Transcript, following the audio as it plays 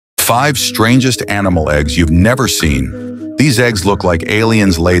5 strangest animal eggs you've never seen. These eggs look like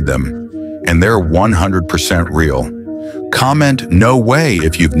aliens laid them, and they're 100% real. Comment "no way"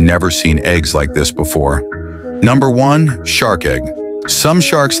 if you've never seen eggs like this before. Number 1. Shark egg. Some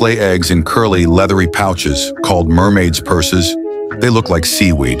sharks lay eggs in curly, leathery pouches called mermaid's purses. They look like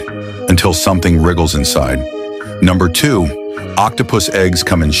seaweed until something wriggles inside. Number 2. Octopus eggs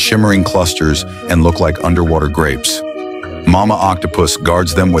come in shimmering clusters and look like underwater grapes. Mama octopus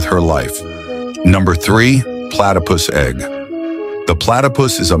guards them with her life. Number 3. Platypus egg. The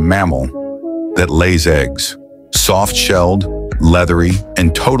platypus is a mammal that lays eggs. Soft-shelled, leathery,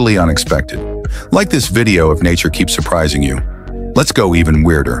 and totally unexpected. Like this video if nature keeps surprising you. Let's go even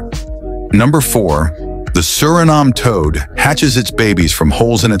weirder. Number 4. The Surinam toad hatches its babies from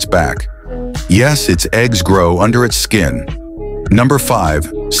holes in its back. Yes, its eggs grow under its skin. Number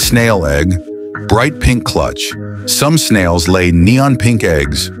 5. Snail egg. Bright pink clutch. Some snails lay neon pink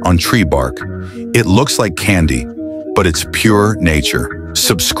eggs on tree bark. It looks like candy, but it's pure nature.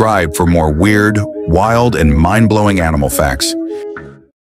 Subscribe for more weird, wild, and mind-blowing animal facts.